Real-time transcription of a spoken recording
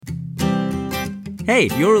Hey,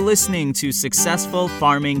 you're listening to Successful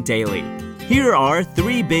Farming Daily. Here are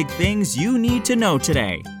 3 big things you need to know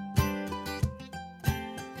today.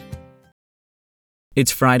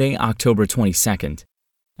 It's Friday, October 22nd.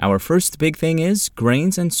 Our first big thing is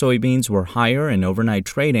grains and soybeans were higher in overnight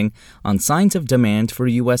trading on signs of demand for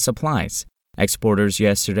U.S. supplies. Exporters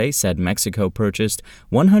yesterday said Mexico purchased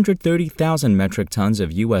 130,000 metric tons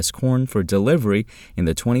of U.S. corn for delivery in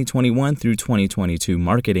the 2021 through 2022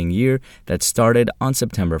 marketing year that started on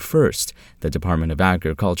September 1st, the Department of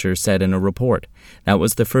Agriculture said in a report. That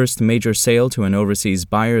was the first major sale to an overseas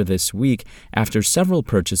buyer this week after several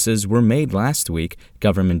purchases were made last week,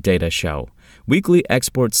 government data show. Weekly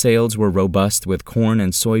export sales were robust with corn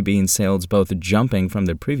and soybean sales both jumping from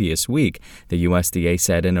the previous week, the USDA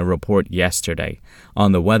said in a report yesterday.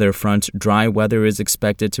 On the weather front, dry weather is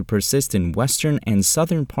expected to persist in western and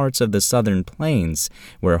southern parts of the southern plains,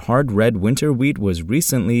 where hard red winter wheat was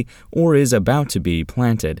recently or is about to be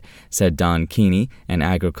planted, said Don Keeney, an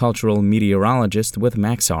agricultural meteorologist with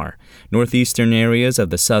Maxar. Northeastern areas of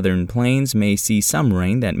the southern plains may see some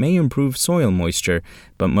rain that may improve soil moisture,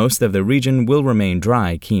 but most of the region will remain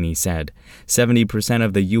dry, Keeney said. 70%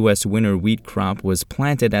 of the U.S. winter wheat crop was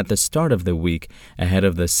planted at the start of the week, ahead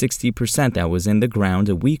of the 60% that was in the ground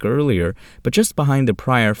a week earlier, but just behind the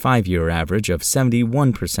prior 5-year average of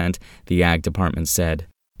 71%, the Ag Department said.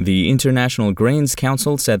 The International Grains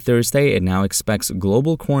Council said Thursday it now expects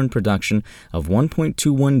global corn production of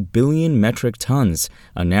 1.21 billion metric tons,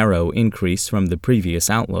 a narrow increase from the previous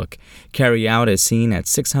outlook. Carryout is seen at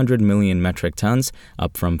 600 million metric tons,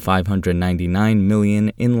 up from 599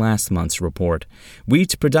 million in last month's report.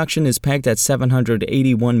 Wheat production is pegged at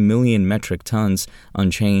 781 million metric tons,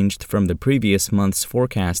 unchanged from the previous month's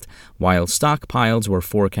forecast, while stockpiles were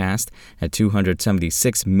forecast at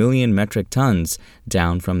 276 million metric tons,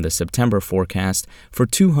 down from the September forecast for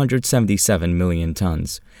 277 million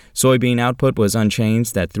tons. Soybean output was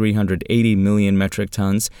unchanged at 380 million metric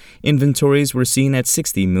tons. Inventories were seen at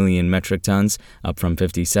 60 million metric tons, up from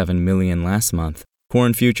 57 million last month.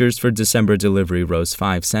 Corn futures for December delivery rose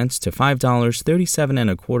 5 cents to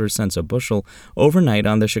 $5.3725 a bushel overnight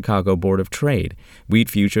on the Chicago Board of Trade. Wheat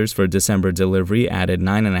futures for December delivery added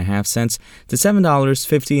 9.5 cents to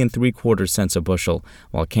 $7.5075 a bushel,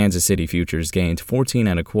 while Kansas City futures gained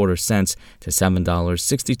 14.25 cents to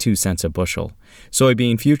 $7.62 a bushel.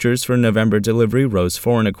 Soybean futures for November delivery rose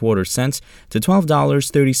 4.25 cents to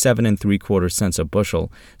 $12.3775 a bushel.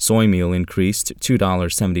 Soy meal increased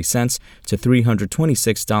 $2.70 to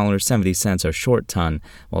 $326.70 a short ton,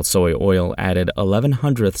 while soy oil added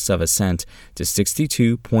 0.11 of a cent to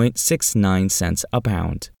 62.69 cents a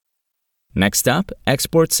pound. Next up,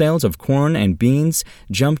 export sales of corn and beans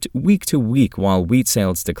jumped week to week while wheat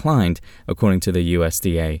sales declined, according to the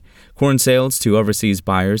USDA. Corn sales to overseas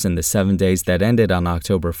buyers in the 7 days that ended on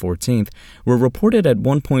October 14th were reported at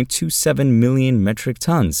 1.27 million metric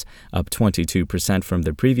tons, up 22% from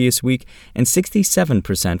the previous week and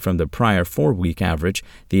 67% from the prior 4-week average,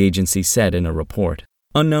 the agency said in a report.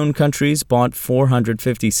 Unknown countries bought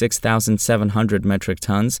 456,700 metric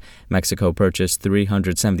tons. Mexico purchased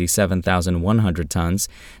 377,100 tons.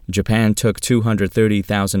 Japan took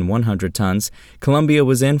 230,100 tons. Colombia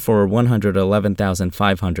was in for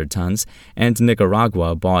 111,500 tons. And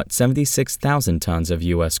Nicaragua bought 76,000 tons of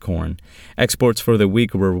U.S. corn. Exports for the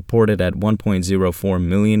week were reported at 1.04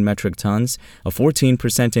 million metric tons, a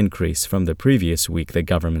 14% increase from the previous week, the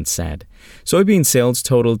government said. Soybean sales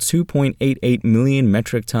totaled 2.88 million metric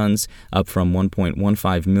tons, up from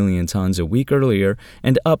 1.15 million tons a week earlier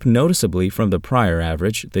and up noticeably from the prior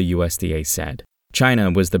average, the USDA said. China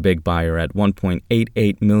was the big buyer at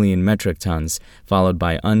 1.88 million metric tons, followed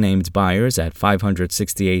by unnamed buyers at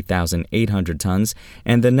 568,800 tons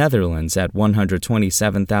and the Netherlands at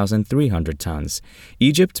 127,300 tons.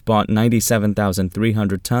 Egypt bought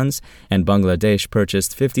 97,300 tons and Bangladesh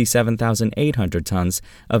purchased 57,800 tons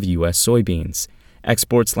of U.S. soybeans.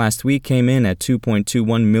 Exports last week came in at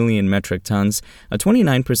 2.21 million metric tons, a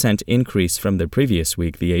 29% increase from the previous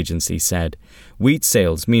week, the agency said. Wheat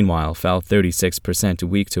sales, meanwhile, fell 36%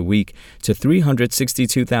 week to week to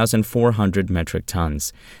 362,400 metric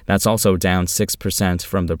tons. That's also down 6%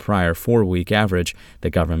 from the prior 4-week average,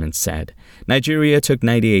 the government said. Nigeria took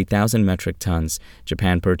 98,000 metric tons.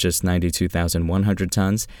 Japan purchased 92,100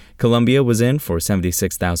 tons. Colombia was in for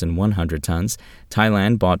 76,100 tons.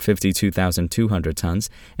 Thailand bought 52,200 tons,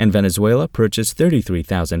 and Venezuela purchased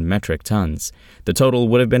 33,000 metric tons. The total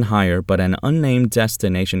would have been higher, but an unnamed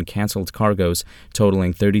destination canceled cargoes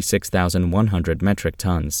totaling 36,100 metric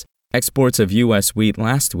tons. Exports of U.S. wheat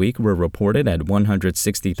last week were reported at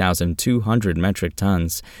 160,200 metric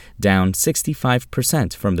tons, down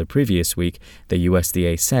 65% from the previous week, the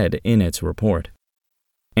USDA said in its report.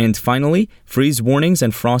 And finally, freeze warnings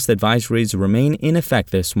and frost advisories remain in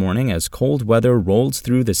effect this morning as cold weather rolls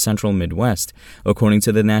through the central Midwest, according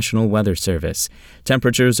to the National Weather Service.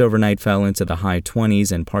 Temperatures overnight fell into the high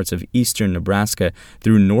 20s in parts of eastern Nebraska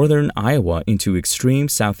through northern Iowa into extreme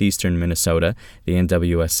southeastern Minnesota, the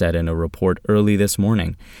NWS said in a report early this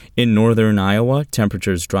morning. In northern Iowa,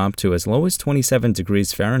 temperatures dropped to as low as 27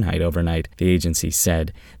 degrees Fahrenheit overnight, the agency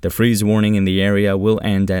said. The freeze warning in the area will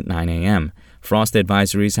end at 9 a.m. Frost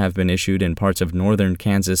advisories have been issued in parts of northern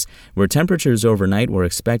Kansas, where temperatures overnight were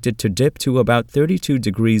expected to dip to about 32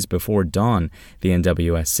 degrees before dawn, the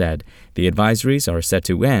NWS said. The advisories are set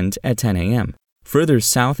to end at 10 a.m. Further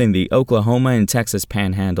south in the Oklahoma and Texas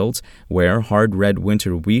panhandles, where hard red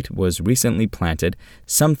winter wheat was recently planted,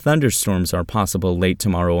 some thunderstorms are possible late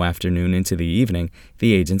tomorrow afternoon into the evening,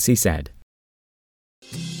 the agency said.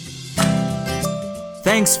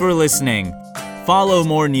 Thanks for listening. Follow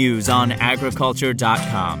more news on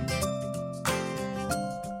agriculture.com.